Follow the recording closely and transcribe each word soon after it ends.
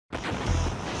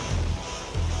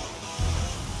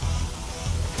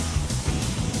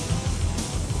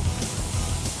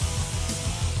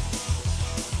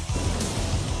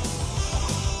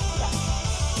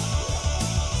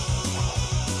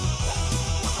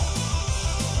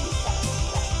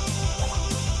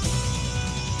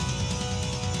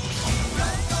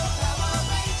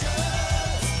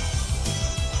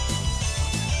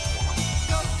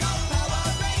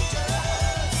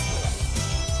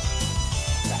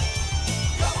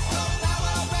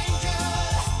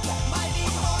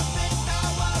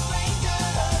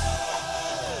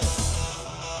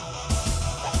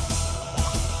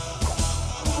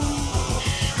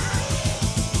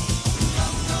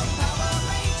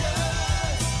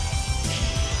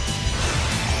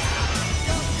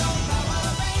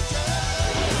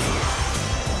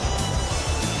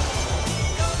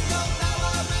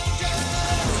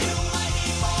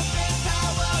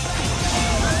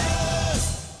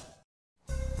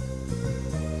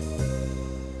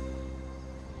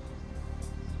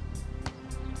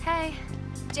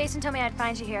Jason told me I'd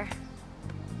find you here.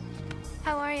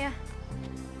 How are you?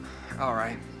 All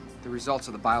right. The results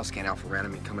of the bioscan alpha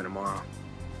reanimate come in tomorrow.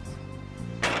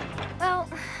 Well,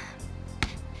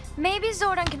 maybe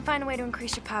Zordon can find a way to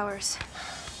increase your powers.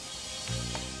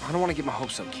 I don't want to get my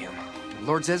hopes up, Kim.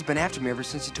 Lord Zed's been after me ever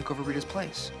since he took over Rita's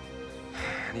place.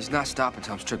 And he's not stopping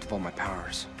until I'm stripped of all my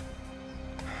powers.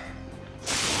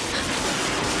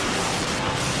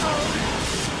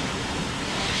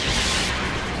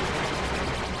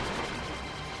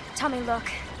 Tommy, look.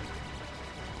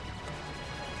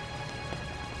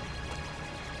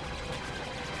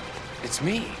 It's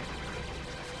me.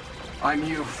 I'm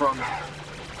you from the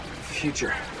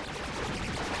future.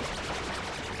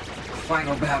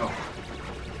 Final battle.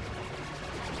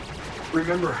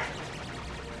 Remember,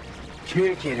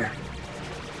 communicator.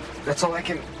 That's all I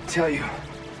can tell you.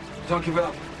 Don't give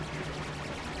up.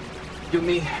 You'll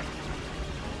need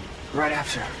right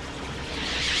after.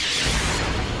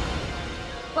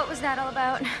 What was that all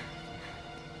about?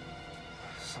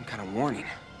 Some kind of warning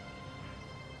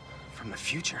from the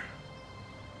future.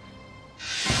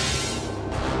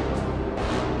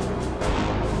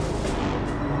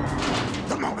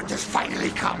 The moment has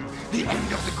finally come. The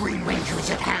end of the Green Ranger is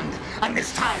at hand, and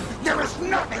this time there is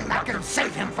nothing that can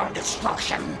save him from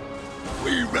destruction.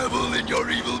 We revel in your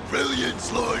evil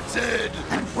brilliance, Lord Zed.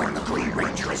 And when the Green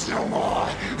Ranger is no more,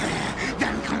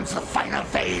 then comes the final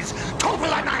phase. Total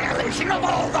annihilation of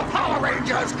all the Power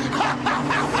Rangers!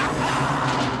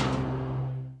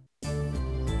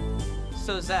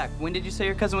 So, Zach, when did you say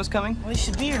your cousin was coming? Well, he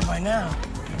should be here by now.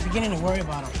 I'm beginning to worry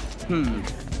about him.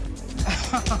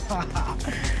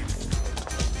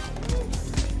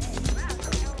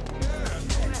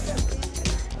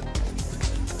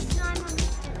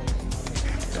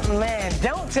 Man,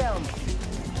 don't tell me.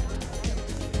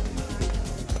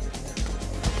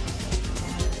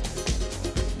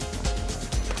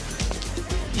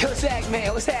 Yo, Zach,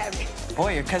 man, what's happening?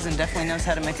 Boy, your cousin definitely knows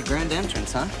how to make a grand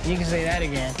entrance, huh? You can say that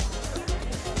again.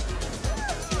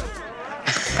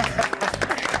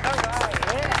 All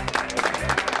right, yeah.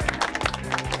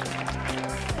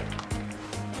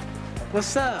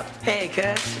 What's up? Hey,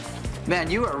 cuz.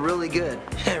 Man, you are really good.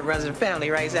 Runs in family,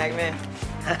 right, Zach, man?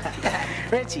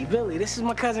 Richie, Billy, this is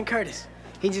my cousin Curtis.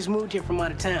 He just moved here from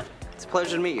out of town. It's a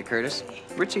pleasure to meet you, Curtis.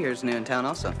 Richie here's new in town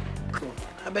also. Cool.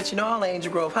 I bet you know all the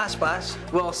Angel Grove hotspots.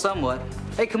 Well, somewhat.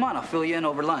 Hey, come on, I'll fill you in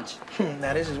over lunch.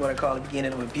 Now, this is what I call the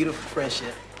beginning of a beautiful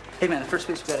friendship. Hey, man, the first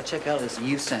place we gotta check out is the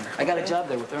youth center. I got a job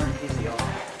there with Ern. He's the owner.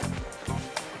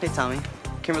 Hey, Tommy.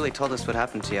 Kimberly told us what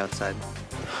happened to you outside.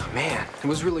 Man, it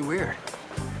was really weird.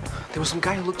 There was some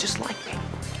guy who looked just like me.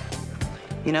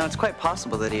 You know, it's quite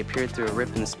possible that he appeared through a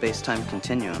rip in the space-time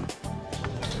continuum.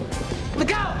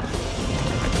 Look out!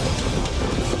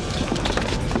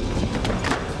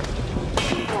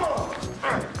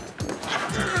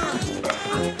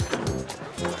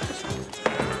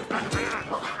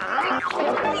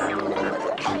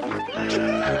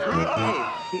 Hey,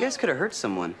 you guys could have hurt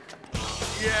someone.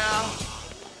 Yeah.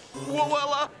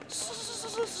 Well,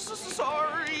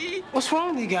 sorry. What's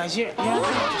wrong with you guys? You're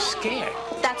scared.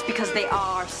 That's because they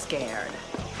are scared.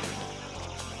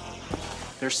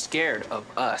 They're scared of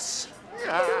us.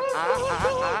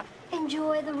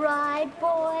 Enjoy the ride,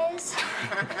 boys.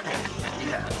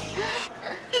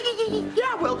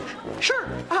 Yeah, well, sure.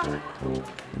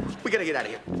 We gotta get out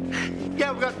of here.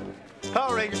 Yeah, we've got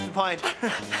Power Rangers to find.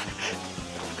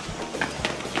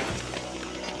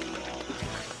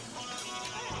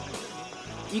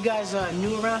 You guys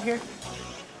new around here?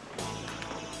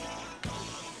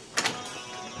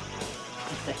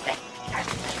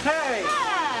 Hey!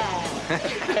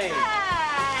 Hey!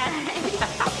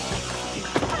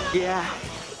 Yeah,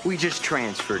 we just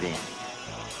transferred in.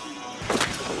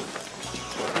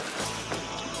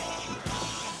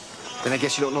 Then I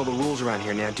guess you don't know the rules around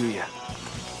here now, do you?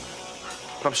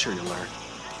 But I'm sure you'll learn.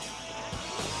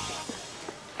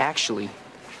 Actually,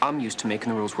 I'm used to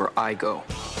making the rules where I go.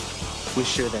 We're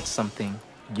sure that's something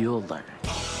you'll learn.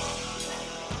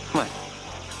 Come on.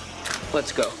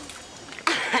 Let's go.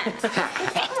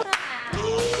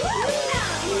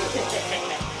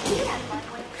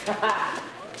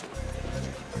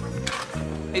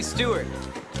 Hey, Stuart.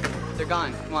 They're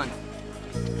gone. Come on.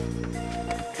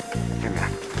 Here,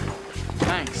 man.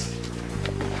 Thanks.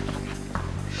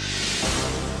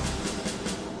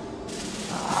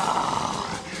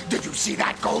 Did you see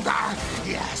that, Goldar?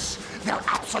 Yes, they're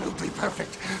absolutely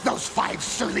perfect. Those 5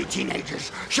 surly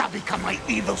teenagers shall become my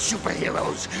evil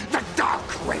superheroes, the Dark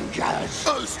Rangers.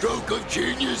 A stroke of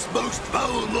genius, most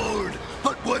foul lord.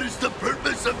 But what is the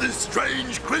purpose of this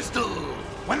strange crystal?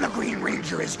 When the Green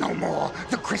Ranger is no more,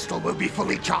 the crystal will be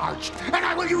fully charged, and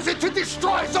I will use it to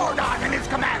destroy Zordon and his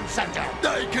command center.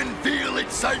 I can feel it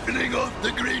siphoning off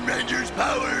the Green Ranger's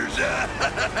powers.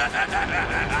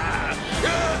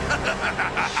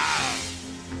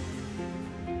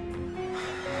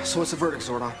 So what's the verdict,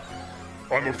 Zordon?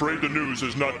 I'm afraid the news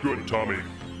is not good, Tommy.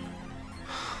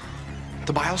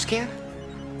 The bioscan?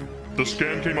 The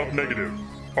scan came up negative.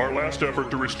 Our last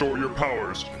effort to restore your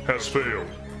powers has failed.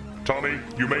 Tommy,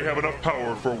 you may have enough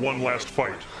power for one last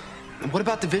fight. And what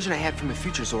about the vision I had from the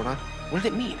future, Zordon? What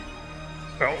did it mean?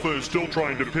 Alpha is still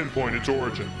trying to pinpoint its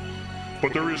origin.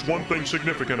 But there is one thing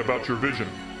significant about your vision.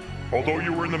 Although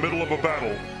you were in the middle of a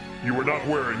battle, you were not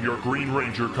wearing your Green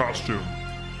Ranger costume.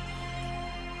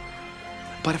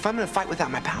 But if I'm gonna fight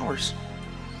without my powers,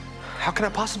 how can I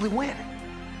possibly win?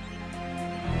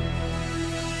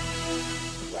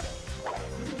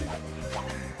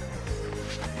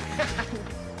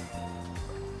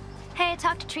 Hey, I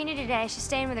talked to Trina today. She's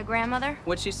staying with her grandmother.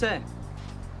 What'd she say?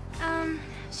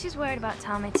 She's worried about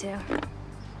Tommy, too.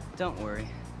 Don't worry.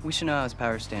 We should know how his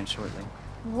powers stand shortly.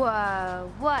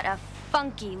 Whoa, what a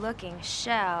funky-looking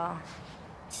shell.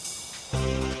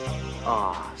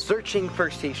 Searching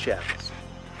for seashells.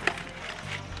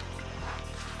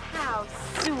 How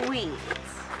sweet.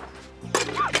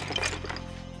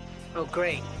 Oh,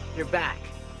 great. You're back.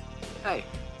 Hey,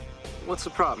 what's the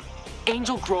problem?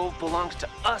 Angel Grove belongs to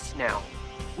us now.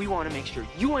 We want to make sure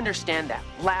you understand that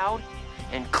loud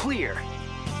and clear.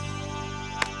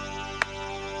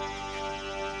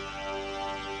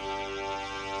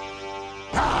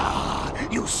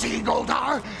 You see,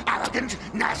 Goldar? Arrogant,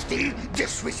 nasty,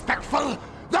 disrespectful.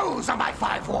 Those are my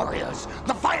 5 warriors,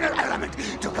 the final element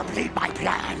to complete my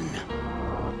plan.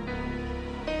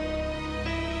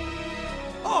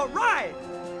 All right!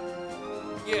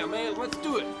 Yeah, man, let's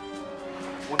do it.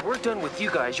 When we're done with you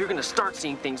guys, you're gonna start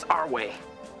seeing things our way.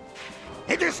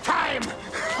 It is time!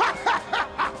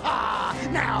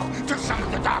 Now, to summon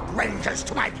the Dark Rangers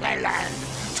to my playland,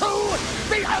 to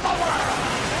the otherworld!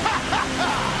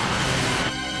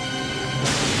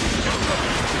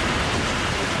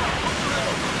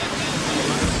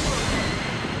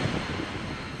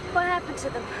 What happened to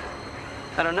them?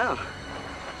 I don't know.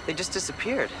 They just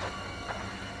disappeared.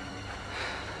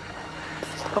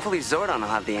 Hopefully Zordon will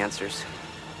have the answers.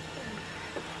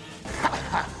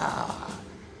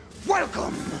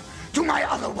 Welcome to my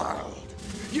other world.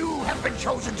 You have been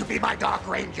chosen to be my Dark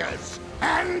Rangers.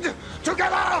 And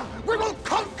together, we will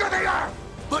conquer the Earth!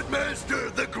 But Master,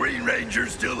 the Green Ranger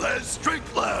still has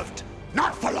strength left.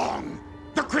 Not for long.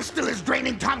 The crystal is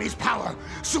draining Tommy's power.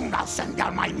 Soon I'll send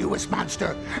down my newest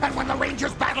monster. And when the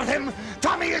Rangers battle him,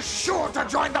 Tommy is sure to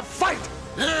join the fight.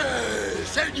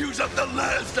 Yes, and use up the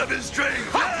last of his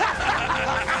strength.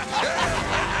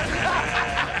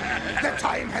 The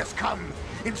time has come.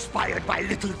 Inspired by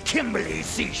little Kimberly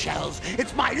seashells,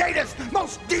 it's my latest,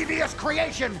 most devious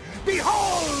creation.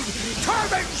 Behold,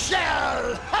 Turbine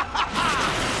Shell!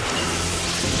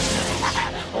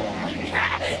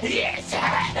 Yes,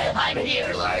 I'm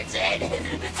here, Lord Zed.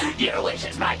 Your wish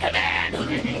is my command.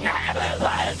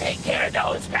 I'll take care of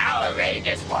those Power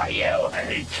Rangers for you.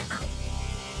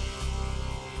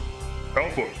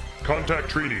 Alpha, contact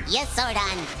Trini. Yes,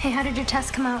 Zordon. Hey, how did your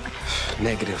test come out?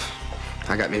 Negative.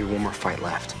 I got maybe one more fight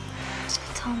left.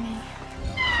 Tommy.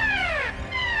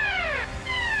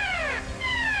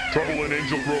 Trouble in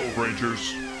Angel Grove,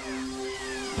 Rangers.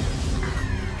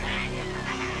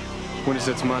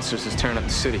 Winterset's monsters is tearing up the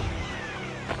city.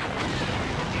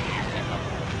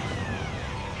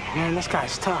 Man, this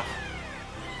guy's tough.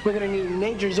 We're gonna need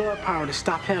major Zord power to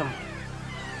stop him.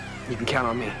 You can count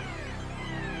on me.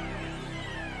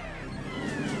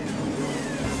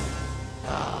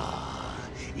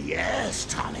 Yes,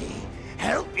 Tommy.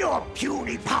 Help your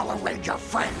puny Power Ranger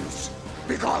friends.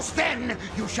 Because then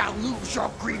you shall lose your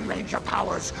Green Ranger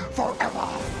powers forever.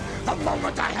 The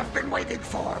moment I have been waiting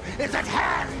for is at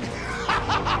hand.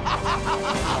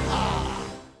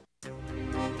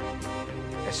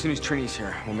 As soon as Trini's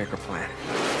here, we'll make our plan.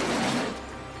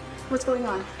 What's going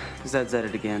on? Zed's at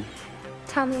it again.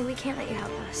 Tommy, we can't let you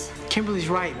help us. Kimberly's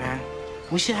right, man.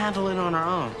 We should handle it on our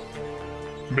own.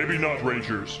 Maybe not,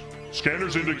 Rangers.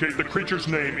 Scanners indicate the creature's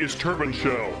name is Turbine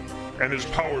Shell, and his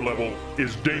power level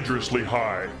is dangerously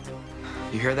high.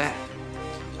 You hear that?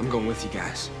 I'm going with you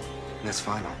guys. And that's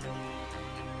final.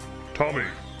 Tommy,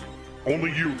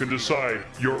 only you can decide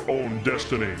your own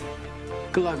destiny.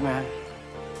 Good luck, man.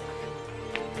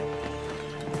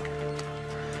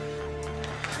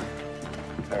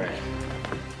 All right.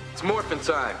 It's Morphin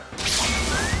time.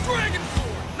 Dragon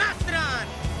Sword! Mastodon!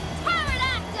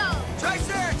 Pterodactyl!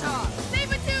 Triceratops!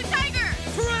 Saber-tooth tiger!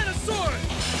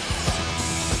 Tyrannosaurus!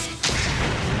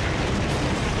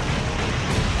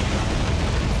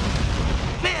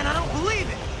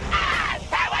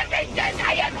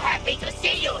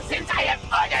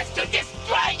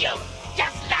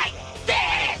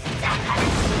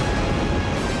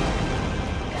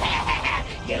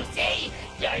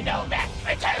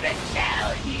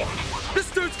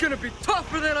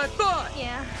 tougher than I thought.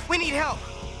 Yeah. We need help.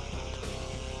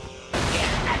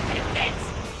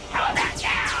 How about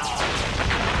now?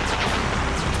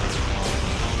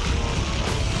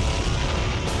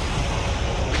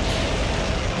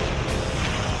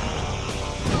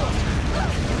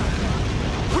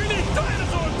 We need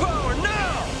dinosaur power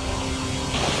now!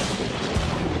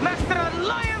 Master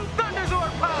Lion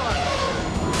Thunderzord power!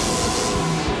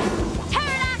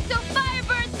 Pterodactyl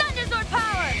Firebird Thunderzord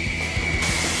power!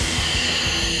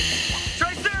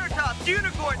 Triceratops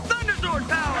Unicorn Thunderzord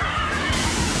power!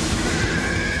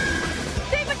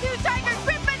 Saber-tooth Tiger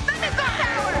Griffin Thunderzord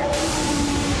power!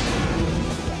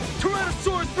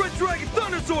 Tyrannosaurus Red Dragon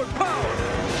Thunderzord power!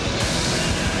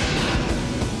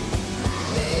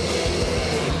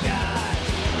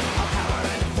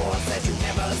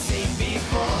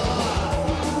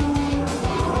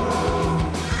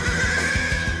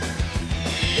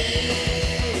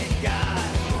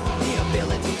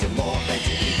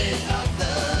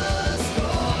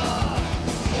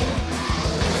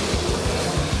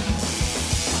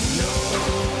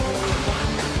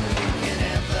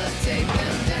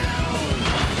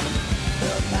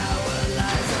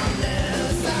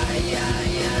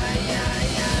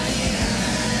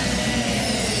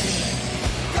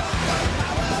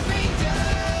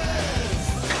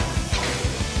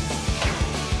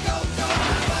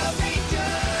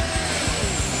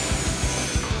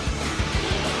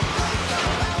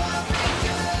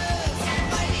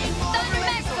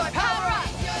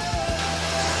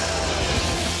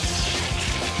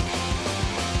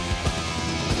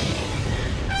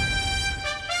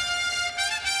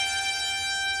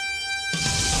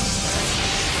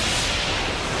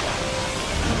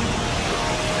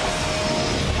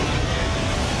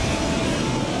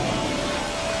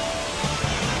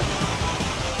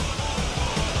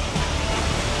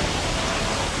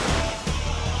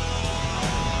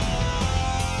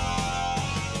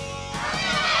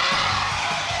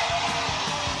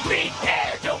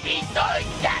 Prepare to be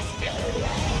Swordcaster!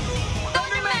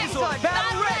 Thunder Megazord,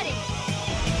 battle ready!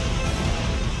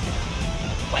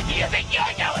 What do you think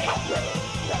you're doing?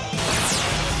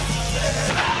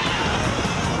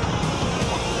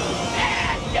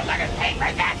 You're gonna pay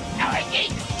for that, our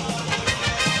geeks!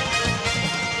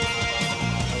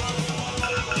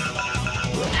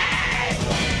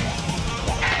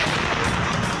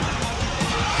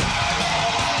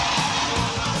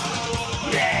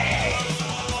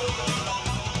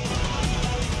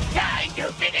 Time to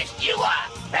finish you off!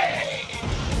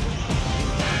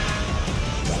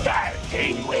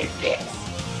 Starting with this.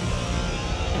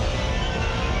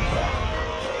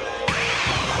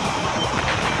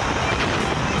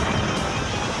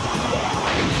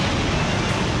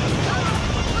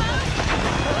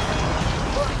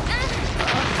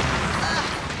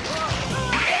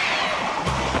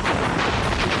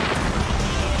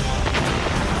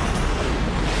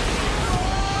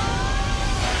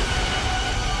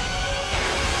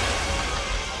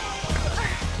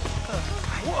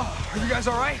 Are you guys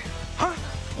all right? Huh?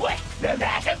 When the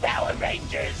massive Power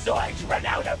Rangers Zords run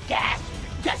out of gas,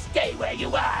 just stay where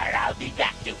you are. I'll be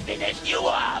back to finish you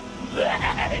off.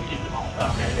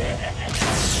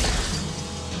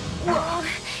 Whoa,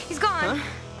 he's gone. Huh?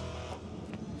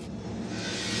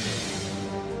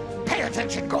 Pay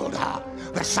attention, Goldar.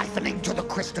 The siphoning to the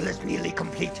crystal is nearly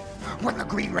complete. When the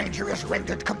Green Ranger is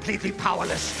rendered completely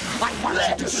powerless, I want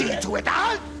you to see to it,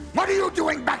 huh? What are you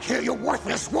doing back here, you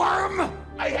worthless worm?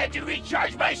 I had to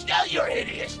recharge my cellular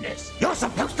hideousness. You're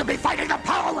supposed to be fighting the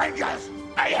Power Rangers!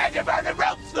 I had them on the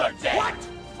ropes, Lord Zed. What?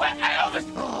 Well, I almost...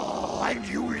 Oh, and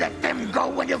you let them go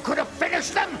when you could have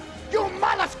finished them? You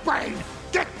mollusk brain!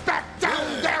 Get back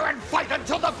down there and fight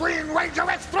until the Green Ranger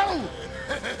is through!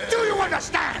 Do you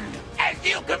understand? As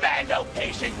you command, O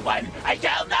patient one, I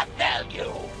shall not fail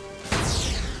you.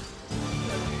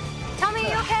 Tell me,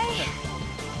 you okay?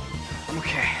 I'm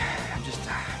okay. I'm just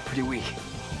pretty weak.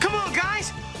 Come on,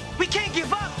 guys! We can't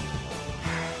give up!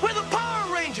 We're the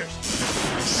Power Rangers!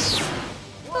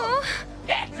 Oh.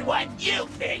 That's what you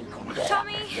think.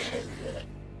 Tommy!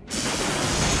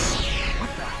 What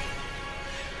the?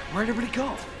 Where'd everybody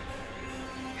go?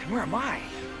 And where am I?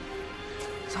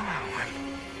 Somehow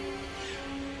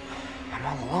I'm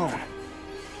all alone.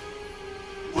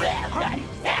 Well, not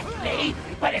exactly,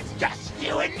 but it's just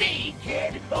you and me,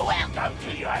 kid. Welcome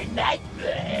to your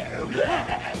nightmare.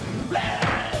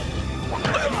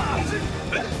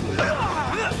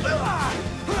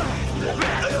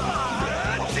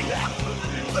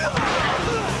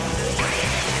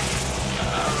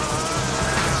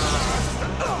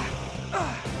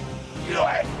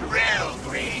 You're through,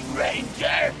 Green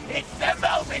Ranger. It's the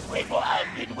moment we've all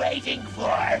been waiting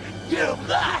for. You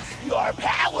lost your power.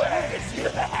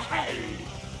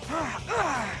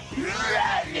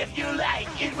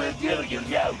 will do you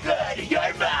no good.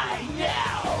 You're mine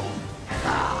now.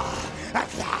 At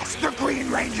last, the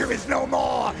Green Ranger is no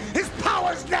more. His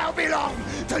powers now belong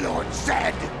to Lord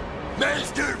Zed.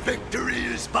 Master Victory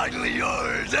is finally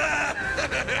yours.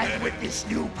 And with this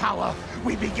new power,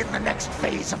 we begin the next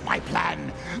phase of my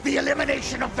plan. The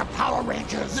elimination of the Power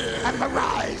Rangers and the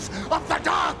rise of the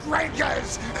Dark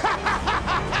Rangers.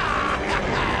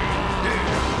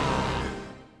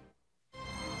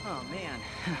 Oh, man.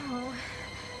 Oh.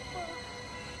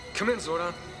 Come in,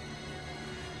 Zordon.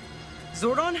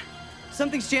 Zordon?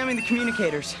 Something's jamming the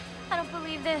communicators. I don't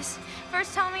believe this.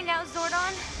 First Tommy, now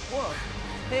Zordon. Whoa.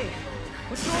 Hey,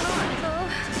 what's going on?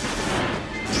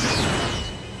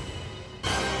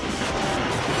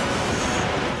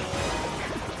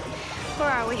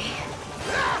 Where are we?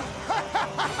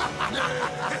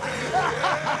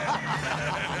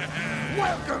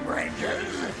 Welcome,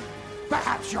 Rangers.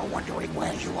 Perhaps you're wondering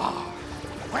where you are.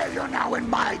 Well, you're now in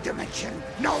my dimension,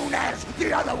 known as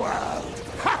the Other World.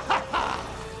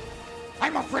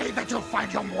 I'm afraid that you'll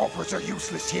find your morphers are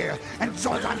useless here, and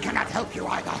Zordon cannot help you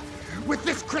either. With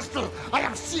this crystal, I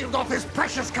have sealed off his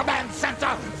precious command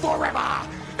center forever.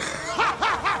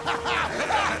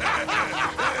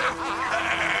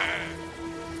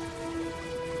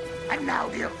 And now,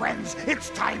 dear friends,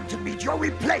 it's time to meet your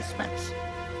replacements.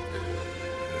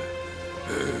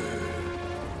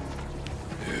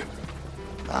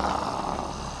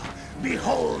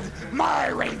 Behold my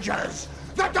Rangers,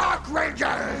 the Dark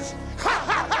Rangers!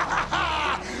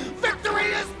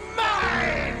 Victory is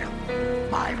mine!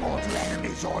 My mortal enemy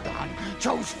Zordon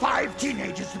chose 5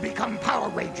 teenagers to become Power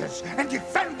Rangers and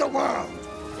defend the world.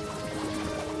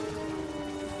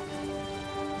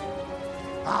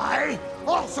 I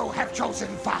also have chosen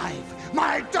 5,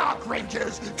 my Dark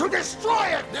Rangers, to destroy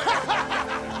it!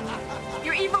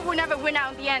 Your evil will never win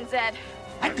out in the end, Zed.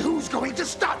 And who's going to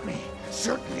stop me?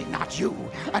 Certainly not you.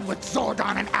 And with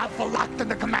Zordon and Alpha locked in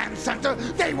the command center,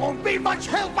 they won't be much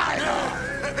help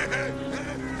either!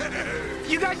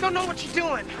 You guys don't know what you're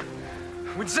doing.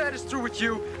 When Zed is through with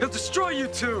you, he'll destroy you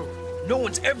too. No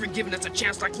one's ever given us a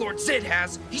chance like Lord Zed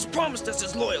has. He's promised us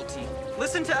his loyalty.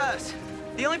 Listen to us.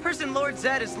 The only person Lord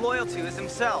Zed is loyal to is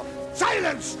himself.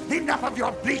 Silence! Enough of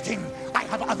your bleating! I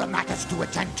have other matters to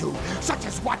attend to, such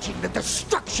as watching the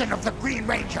destruction of the Green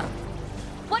Ranger.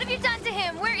 What have you done to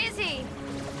him? Where is he?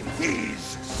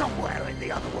 He's somewhere in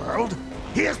the other world.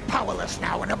 He is powerless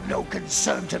now and of no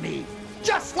concern to me.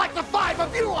 Just like the 5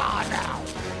 of you are now.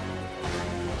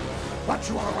 What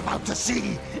you are about to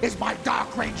see is my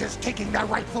Dark Rangers taking their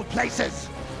rightful places.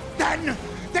 Then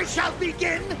they shall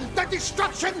begin the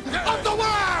destruction of the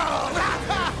world!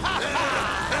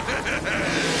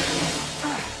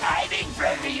 Hiding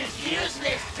from me is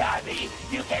useless, Tommy.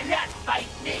 You cannot fight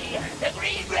me. The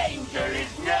Green Ranger is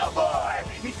no more.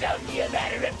 It's only a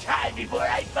matter of time before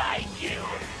I find you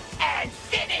and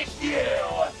finish you.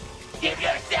 Give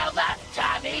yourself up,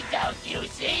 Tommy. Don't you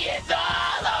see? It's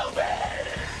all over.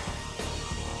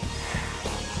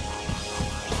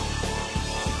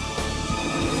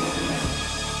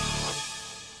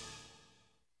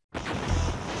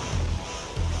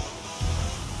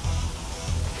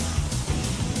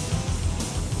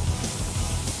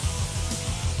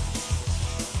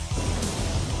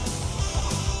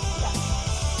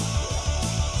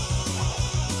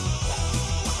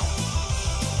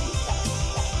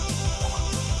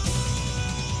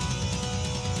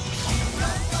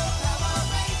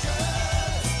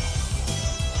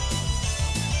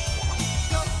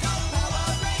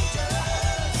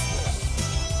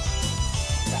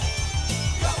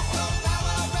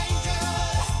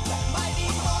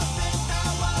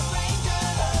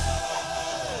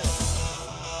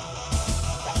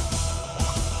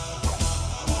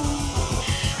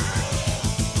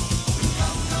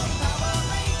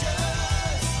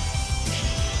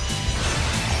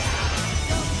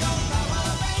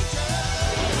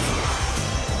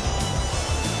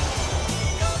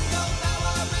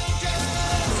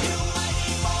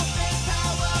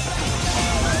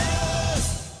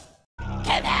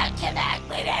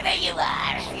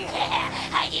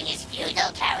 Hiding is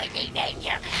futile, cowardly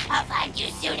Ranger. I'll find you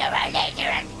sooner or later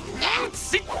and...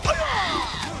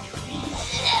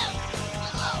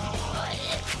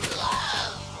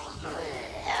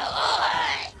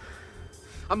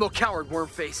 I'm no coward,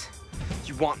 Wormface.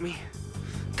 You want me?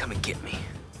 Come and get me.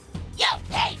 You'll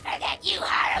pay for that, you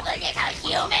horrible little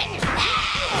human!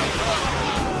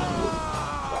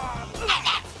 And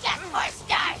that's just for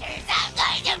starters. I'm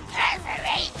going to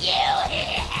perforate you!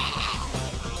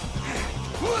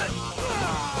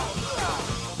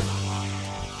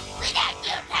 Without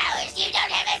your powers, you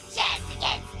don't have a chance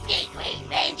against me, Green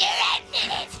Ranger,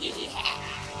 admit it!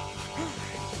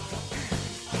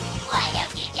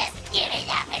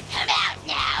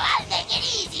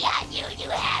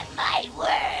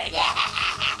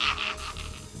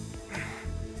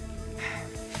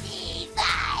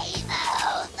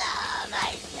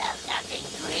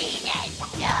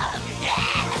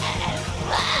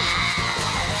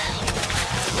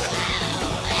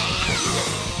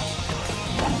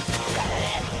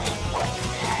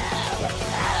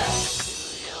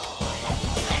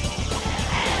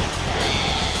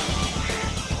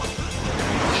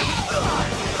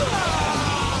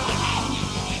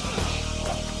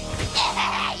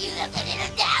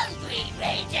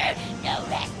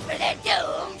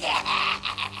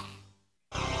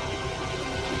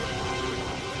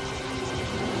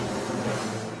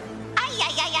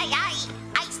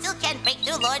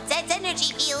 Lord Zed's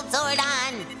energy field,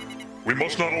 Zordon. We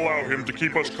must not allow him to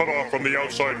keep us cut off from the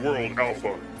outside world,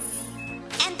 Alpha.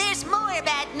 And there's more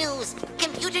bad news.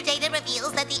 Computer data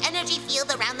reveals that the energy field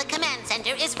around the command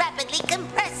center is rapidly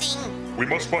compressing. We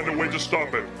must find a way to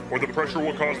stop it, or the pressure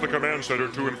will cause the command center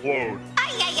to implode.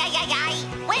 Ay, ay, ay, ay, ay!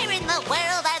 Where in the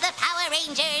world are the Power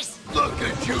Rangers? Look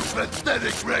at you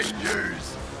pathetic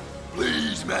Rangers!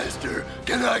 Please, Master,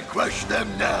 can I crush them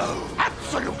now?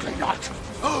 Absolutely not.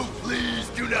 Oh, please,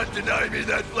 do not deny me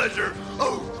that pleasure.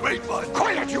 Oh, great one.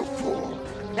 Quiet, you fool!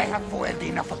 They have foiled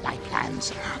enough of my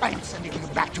plans. I am sending you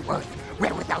back to Earth,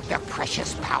 where without their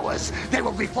precious powers, they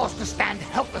will be forced to stand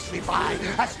helplessly by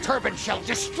as Turban Shell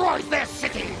destroys their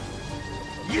city.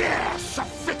 Yes, a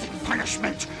fitting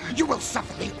punishment. You will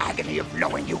suffer the agony of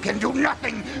knowing you can do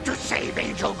nothing to save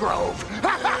Angel Grove.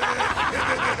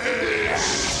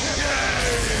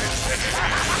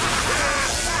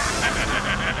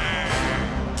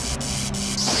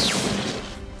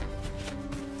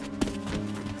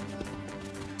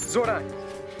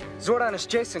 Zordon, it's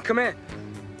Jason. Come in.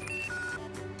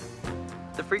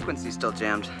 The frequency's still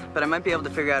jammed, but I might be able to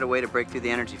figure out a way to break through the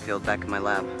energy field back in my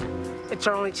lab. It's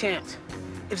our only chance.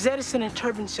 If Zed is sending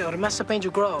Turban Shell to mess up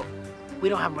Angel Grove, we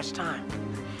don't have much time.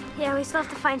 Yeah, we still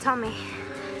have to find Tommy.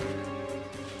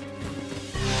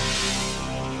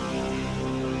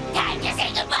 Time to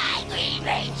say goodbye, Green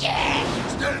Ranger.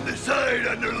 Stand aside,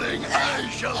 underling. I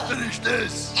shall finish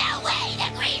this. No way, the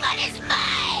green one is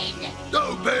mine.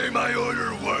 Obey my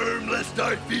order, worm, lest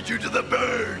I feed you to the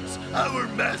birds. Our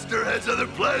master has other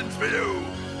plans for you.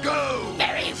 Go!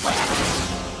 Very well.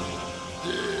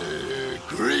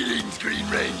 Greetings, Green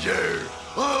Ranger.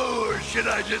 Or should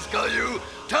I just call you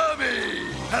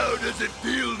Tommy? How does it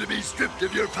feel to be stripped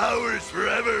of your powers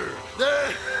forever?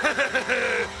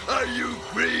 Are you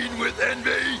green with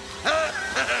envy?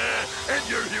 And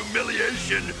your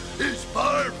humiliation is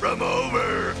far from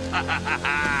over.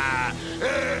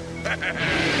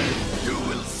 You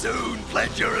will soon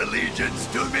pledge your allegiance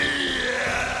to me.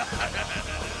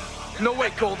 No way,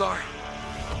 Goldar.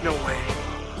 No way.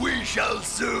 We shall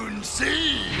soon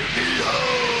see.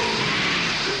 Behold!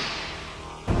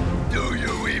 Do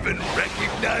you even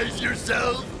recognize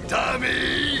yourself,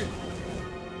 Tommy?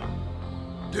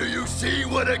 Do you see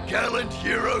what a gallant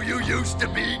hero you used to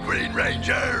be, Green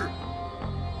Ranger?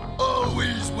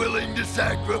 Always willing to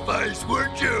sacrifice,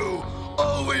 weren't you?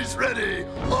 Always ready,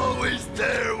 always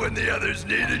there when the others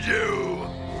needed you.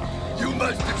 You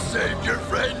must have saved your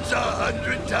friends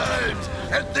 100 times.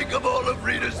 And think of all of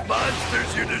Rita's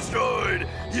monsters you destroyed.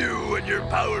 You and your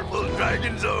powerful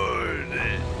Dragon Zord.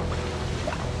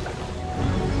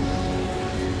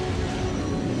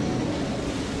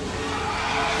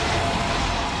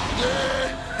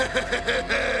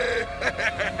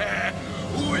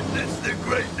 Witness the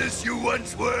greatness you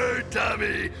once were,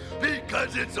 Tommy,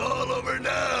 because it's all over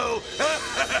now.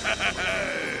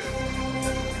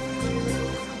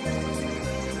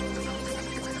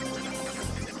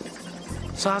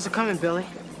 So how's it coming, Billy?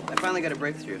 I finally got a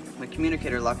breakthrough. My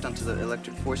communicator locked onto the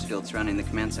electric force field surrounding the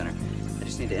command center. I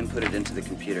just need to input it into the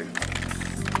computer.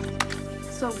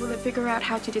 So will it figure out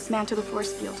how to dismantle the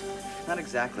force field? Not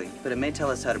exactly, but it may tell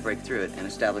us how to break through it and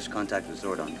establish contact with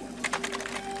Zordon.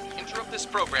 Interrupt this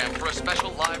program for a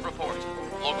special live report.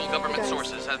 Local government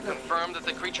sources have confirmed that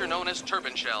the creature known as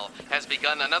Turban Shell has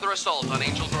begun another assault on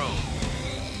Angel Grove.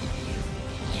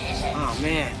 Oh,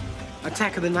 man.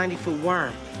 Attack of the 90-foot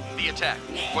worm. The attack,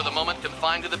 for the moment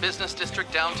confined to the business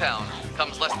district downtown,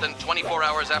 comes less than 24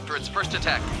 hours after its first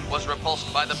attack was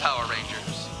repulsed by the Power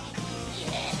Rangers.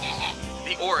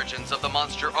 The origins of the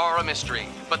monster are a mystery,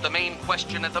 but the main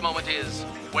question at the moment is,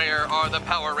 where are the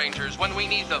Power Rangers when we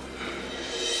need them?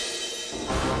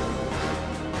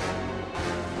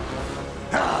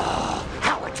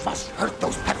 How it must hurt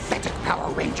those pathetic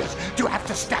Power Rangers to have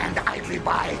to stand idly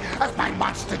by as my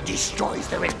monster destroys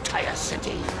their entire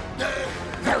city.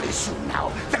 Very soon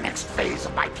now, the next phase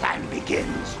of my plan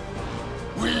begins.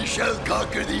 We shall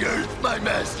conquer the Earth, my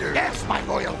master. Yes, my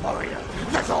loyal warrior.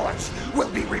 The Zords will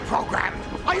be reprogrammed.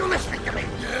 Are you listening to me?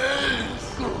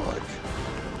 Yes. Good.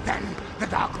 Then the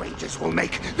Dark Rangers will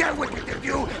make their wicked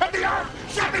debut, and the Earth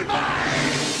shall be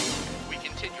mine! We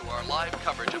continue our live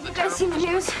coverage of the You guys seen the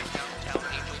news?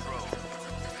 downtown Angel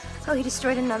Grove. Oh, he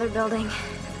destroyed another building.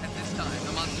 At this time,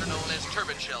 the monster known as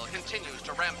Turban Shell continues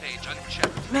to rampage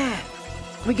unchecked. Man,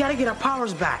 we gotta get our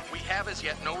powers back. We have as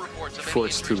yet no reports of Before any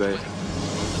it's too late.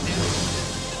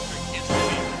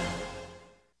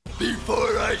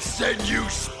 Before I send you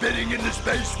spinning into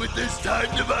space with this time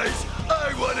device,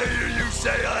 I want to hear you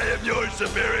say I am your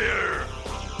superior.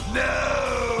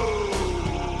 Now!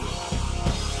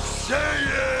 Say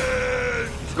it!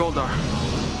 Goldar,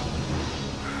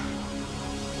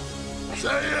 Say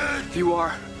it! If you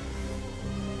are.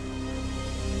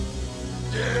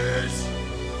 Yes!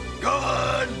 Go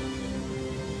on!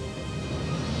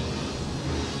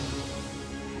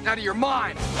 Out of your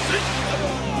mind!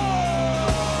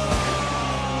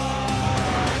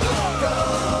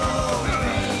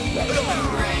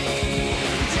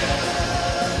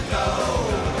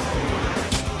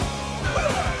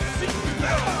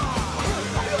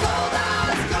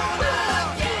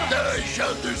 I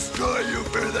shall destroy you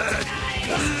for that!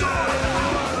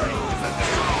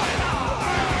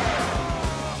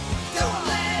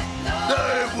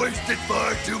 I've wasted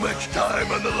far too much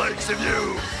time on the likes of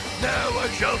you! Now I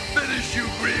shall finish you,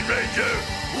 Green Ranger,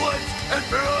 once and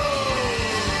for all!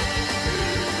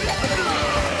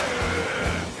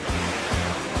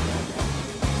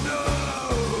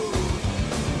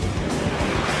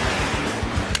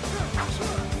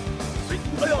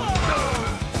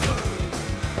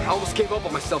 I almost gave up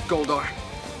on myself, Goldar.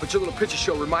 But your little picture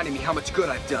show reminded me how much good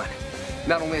I've done.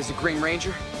 Not only as a Green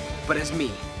Ranger, but as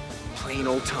me, plain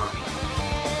old Tommy.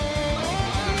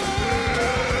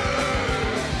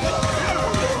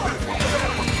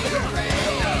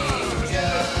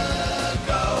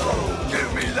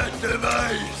 Give me that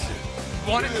device!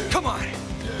 Want it? Come on!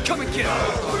 Come and get it!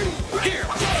 Here!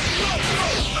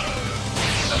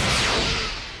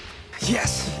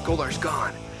 Yes! Goldar's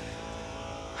gone.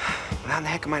 How in the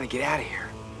heck am I gonna get out of here?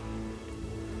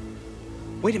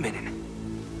 Wait a minute.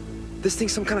 This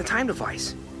thing's some kind of time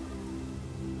device.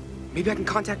 Maybe I can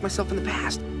contact myself in the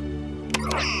past.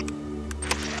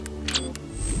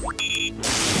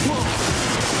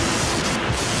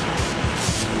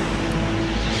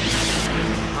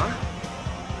 Huh?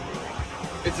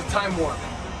 It's a time warp.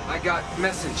 I got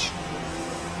message.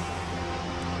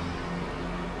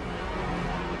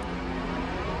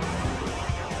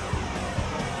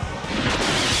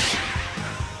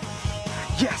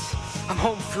 Yes, I'm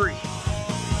home free.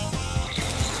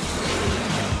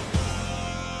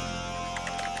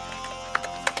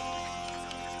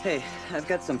 Hey, I've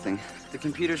got something. The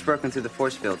computer's broken through the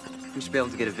force field. We should be able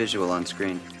to get a visual on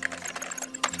screen.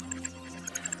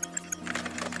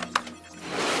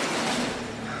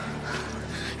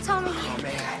 Tommy. Oh,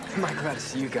 man. I'm not glad to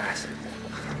see you guys.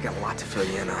 I've got a lot to fill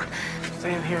you in on.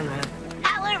 Same here, man.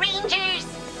 Power Rangers!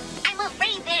 I'm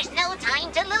afraid there's no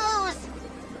time to lose.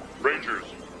 Rangers,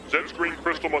 Zed's green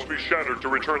crystal must be shattered to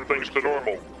return things to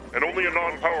normal. And only a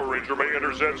non-Power Ranger may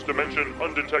enter Zed's dimension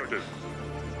undetected.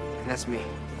 And that's me.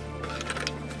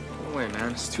 No way,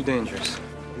 man. It's too dangerous.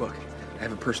 Look, I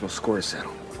have a personal score to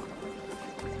settle.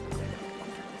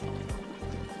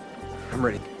 I'm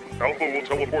ready. Alpha will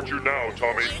teleport you now,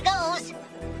 Tommy. Here goes.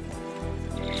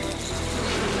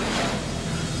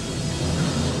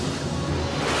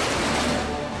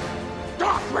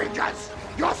 Dark Rangers,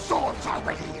 your swords are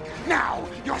ready. Now,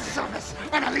 your service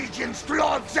and allegiance to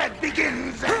Lord Zed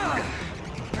begins.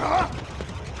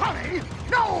 Tommy,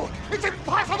 no! It's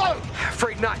impossible!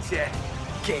 Afraid not, Zed.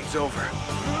 Game's over.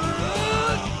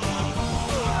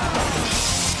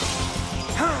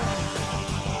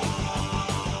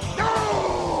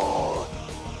 No!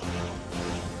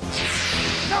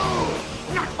 No!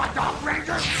 Not my Dark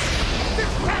Rangers! This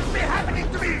can't be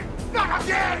happening to me! Not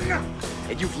again!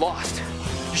 And you've lost.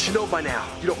 You should know by now,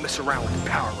 you don't mess around with the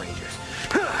Power Rangers.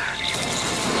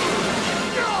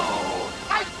 No!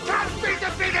 I can't be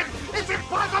defeated! It's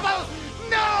impossible!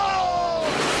 No!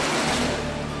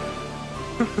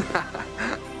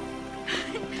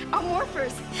 Our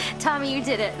morphers. Tommy, you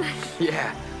did it.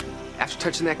 Yeah. After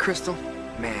touching that crystal,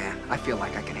 man, I feel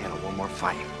like I can handle one more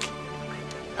fight.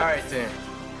 All right, then.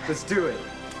 Let's do it.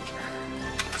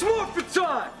 It's Morphin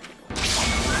time!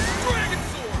 Dragon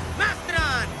Sword!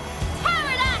 Mastodon!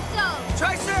 Pterodactyl!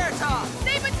 Triceratops!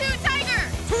 Saber-tooth tiger!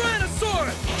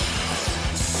 Tyrannosaurus!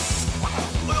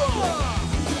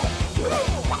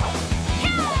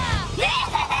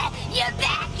 You're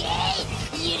back, eh?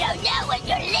 You don't know when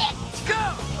you're licked.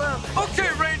 Go! Okay,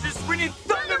 Rangers, we need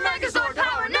Thunder Megazord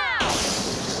power now!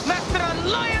 Mastodon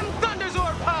Lion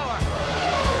Thunderzord power!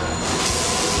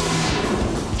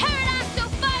 Pterodactyl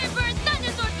Firebird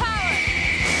Thunderzord power!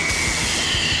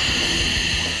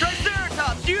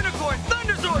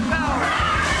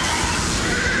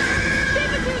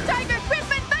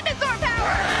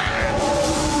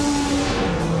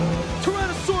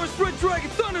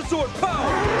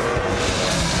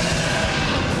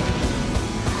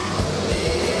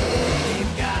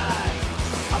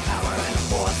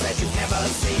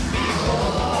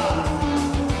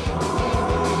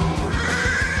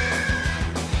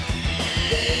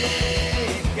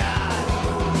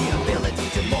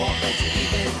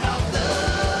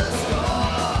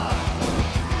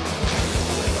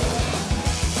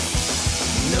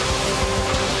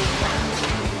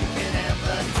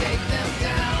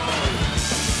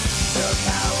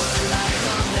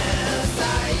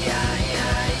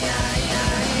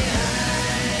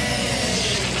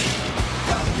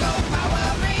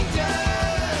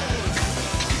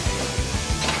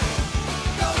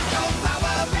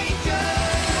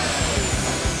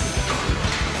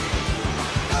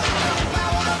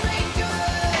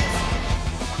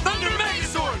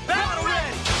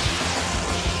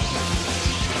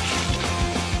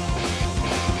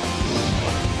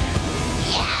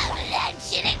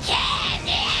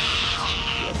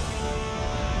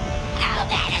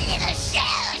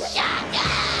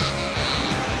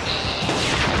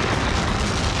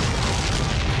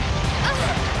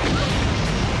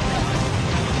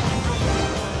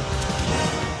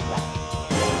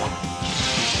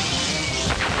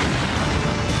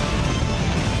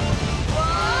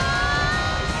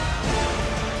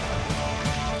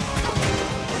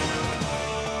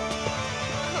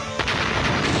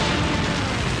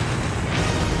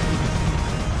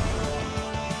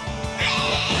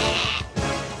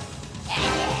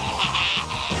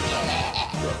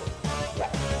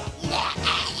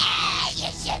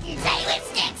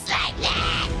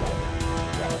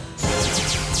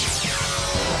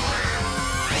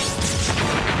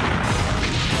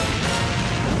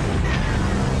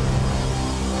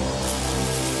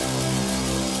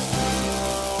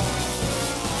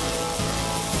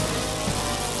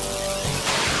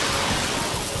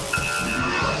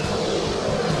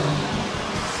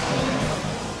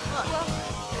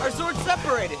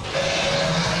 liberated.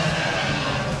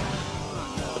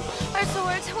 Our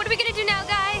swords. What are we gonna do now,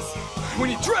 guys? We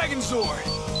need Dragon Zord!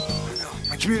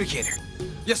 My communicator.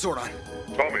 Yes, Zordon.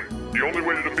 Tommy, the only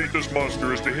way to defeat this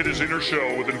monster is to hit his inner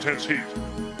shell with intense heat.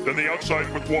 Then the outside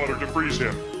with water to freeze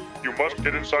him. You must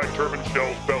get inside Turbine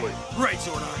Shell's belly. Right,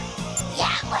 Zordon.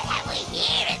 Yeah, what have we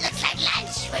here? It looks like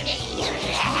lunch for me.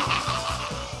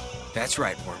 That's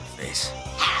right, Wormface.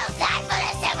 How thoughtful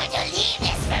of someone to leave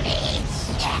this for me.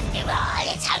 After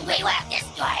all, it's hungry work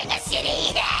destroying a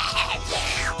city.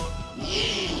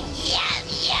 Yum,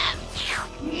 yum.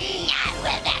 Now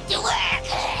we're back to work.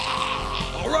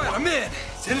 All right, I'm in.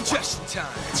 It's indigestion time.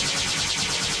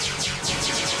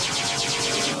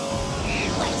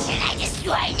 What should I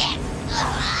destroy next?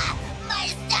 My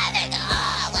stomach.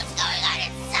 Oh, what's going on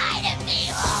inside of me?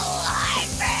 Oh,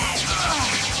 heartburn.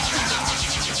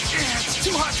 It's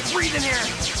too hot to breathe in here.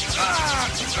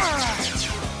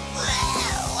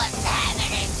 Whoa, what's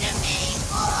happening to me?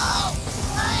 Oh,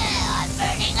 I'm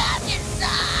burning up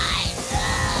inside.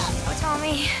 Oh,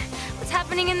 Tommy, what's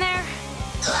happening in there?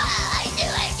 I knew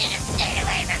I should have stayed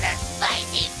away from the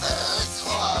spicy foods.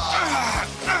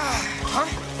 Huh?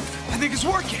 I think it's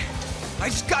working. I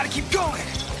just gotta keep going.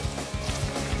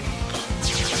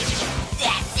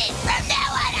 That's it. From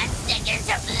now on, I'm sticking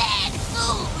to bland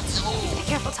foods. Be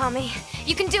careful, Tommy.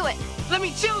 You can do it. Let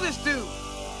me chill this dude.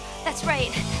 That's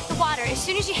right. The water. As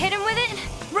soon as you hit him with it.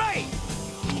 Right.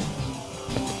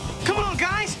 Come on,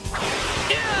 guys.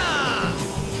 Yeah.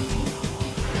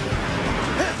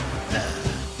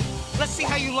 Let's see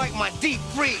how you like my deep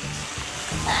freeze.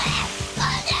 Oh, no,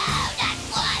 not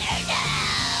water, no.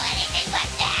 Anything but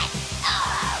that.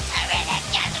 Oh, terrific.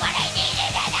 Just what I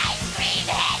needed, an ice cream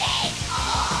headache.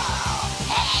 Oh,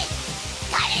 hey,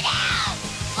 cut it out.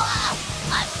 Oh,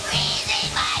 I'm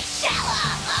freezing my shell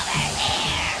off over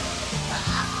here.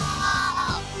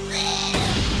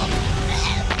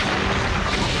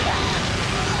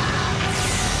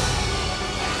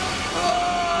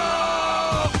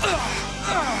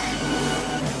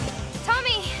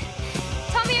 Tommy!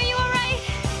 Tommy, are you all right?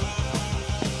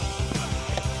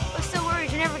 I'm so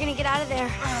worried you're never gonna get out of there.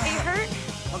 Are you hurt?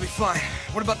 I'll be fine.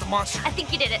 What about the monster? I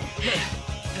think you did it.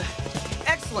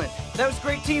 Excellent. That was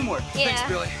great teamwork. Yeah. Thanks,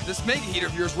 Billy. This mega heater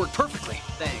of yours worked perfectly.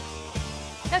 Thanks.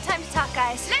 No time to talk,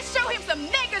 guys. Let's show him some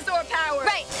Megazord power.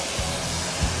 Right.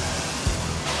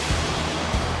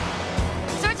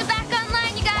 Swords are back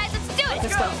online, you guys. Let's do it.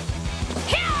 Let's go.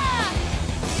 Yeah!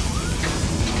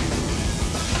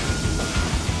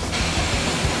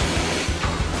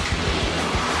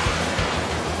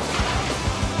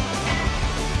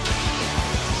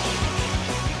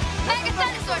 Mega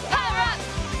Thundersword, power up!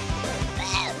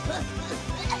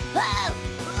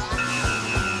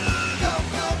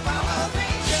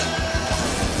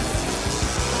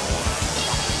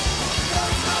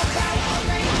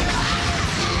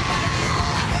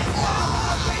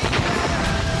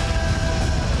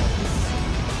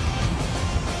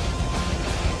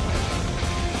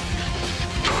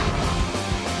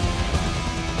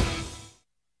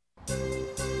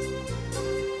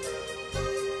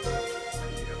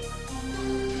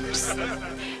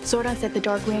 Zordon said the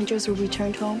Dark Rangers were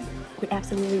returned home with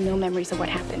absolutely no memories of what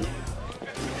happened.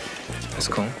 That's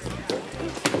cool.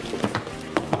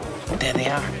 There they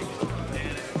are.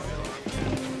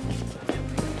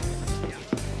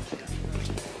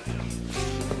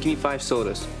 Give me 5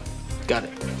 sodas. Got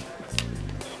it.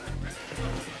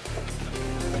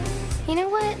 You know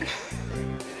what?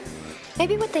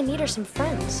 Maybe what they need are some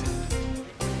friends.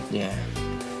 Yeah.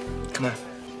 Come on.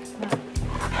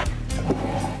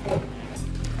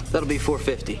 That'll be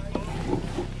 $4.50.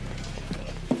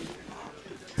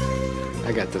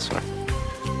 I got this one.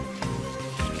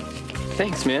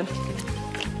 Thanks, man.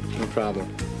 No problem.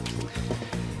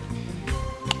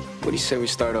 What do you say we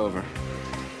start over?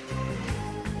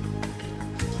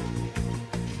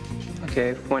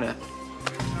 Okay, why not?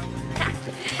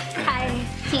 Hi,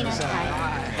 Tina.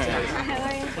 Hi. How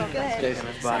are you? Good. Jason,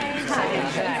 bye. Hi.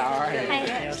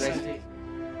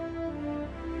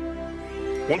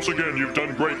 Once again, you've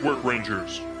done great work,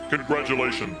 Rangers.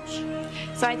 Congratulations.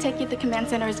 So I take it the command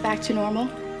center is back to normal?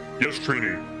 Yes,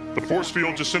 Trini. The force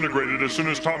field disintegrated as soon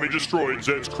as Tommy destroyed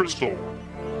Zed's crystal.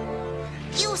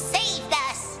 You saved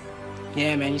us!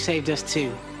 Yeah, man, you saved us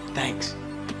too. Thanks.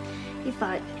 You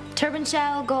fought Turbine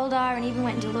Shell, Goldar, and even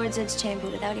went into Lord Zed's chamber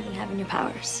without even having your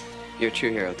powers. You're a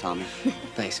true hero, Tommy.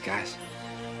 Thanks, guys.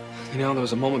 You know, there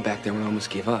was a moment back there when I almost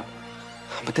gave up.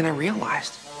 But then I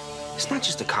realized it's not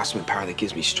just the cosmic power that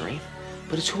gives me strength,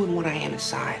 but it's who and what I am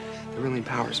inside that really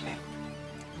empowers me.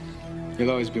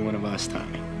 You'll always be one of us,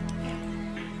 Tommy.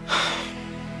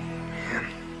 Man,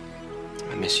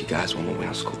 I miss you guys when we're away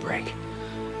on school break.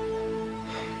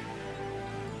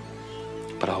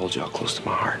 But I'll hold you all close to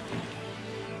my heart.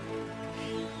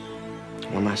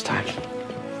 One last time.